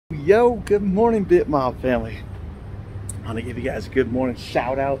Yo, good morning, BitMob family. I want to give you guys a good morning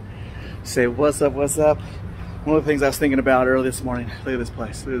shout out. Say what's up, what's up. One of the things I was thinking about early this morning, look at this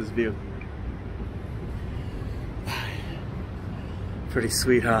place, look at this view. Pretty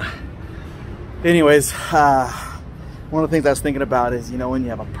sweet, huh? Anyways, one of the things I was thinking about is, you know, when you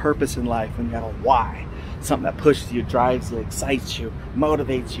have a purpose in life, when you have a why, something that pushes you, drives you, excites you,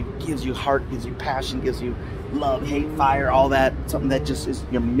 motivates you, gives you heart, gives you passion, gives you love, hate, fire, all that, something that just is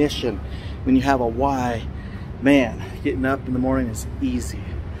your mission. When you have a why, man, getting up in the morning is easy.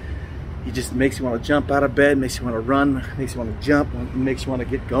 It just makes you want to jump out of bed, makes you want to run, makes you want to jump, makes you want to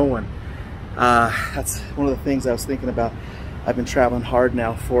get going. That's one of the things I was thinking about. I've been traveling hard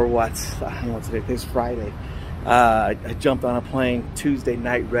now for what, I don't know what today, today's Friday. I jumped on a plane Tuesday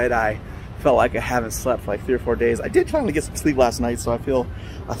night, red eye. Felt like I haven't slept for like 3 or 4 days. I did finally get some sleep last night, so I feel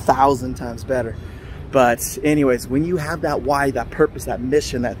 1,000 times better. But anyways, when you have that why, that purpose, that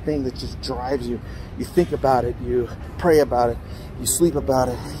mission, that thing that just drives you, you think about it, you pray about it, you sleep about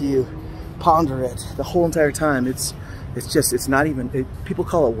it, you ponder it the whole entire time. It's not even, people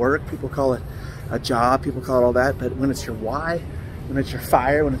call it work, people call it a job, people call it all that, but when it's your why, when it's your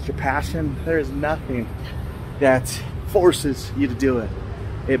fire, when it's your passion, there's nothing that forces you to do it.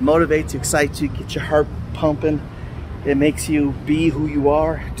 It motivates you, excites you, gets your heart pumping. It makes you be who you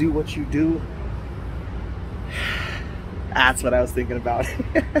are, do what you do. That's what I was thinking about.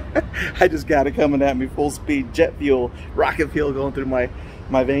 I just got it coming at me full speed, jet fuel, rocket fuel going through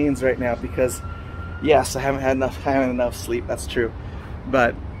my veins right now because, yes, I haven't had enough sleep, that's true.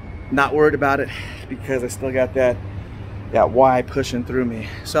 But not worried about it because I still got that why pushing through me.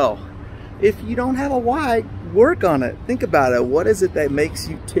 So if you don't have a why, work on it. Think about it. What is it that makes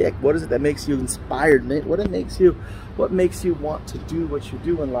you tick? What is it that makes you inspired? What makes you want to do what you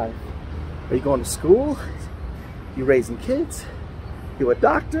do in life? Are you going to school? You raising kids? You a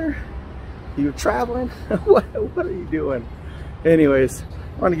doctor? You traveling? What are you doing? Anyways,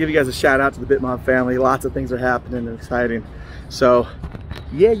 I want to give you guys a shout out to the BitMob family. Lots of things are happening and exciting. So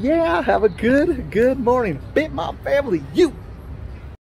yeah, have a good morning, BitMob family. You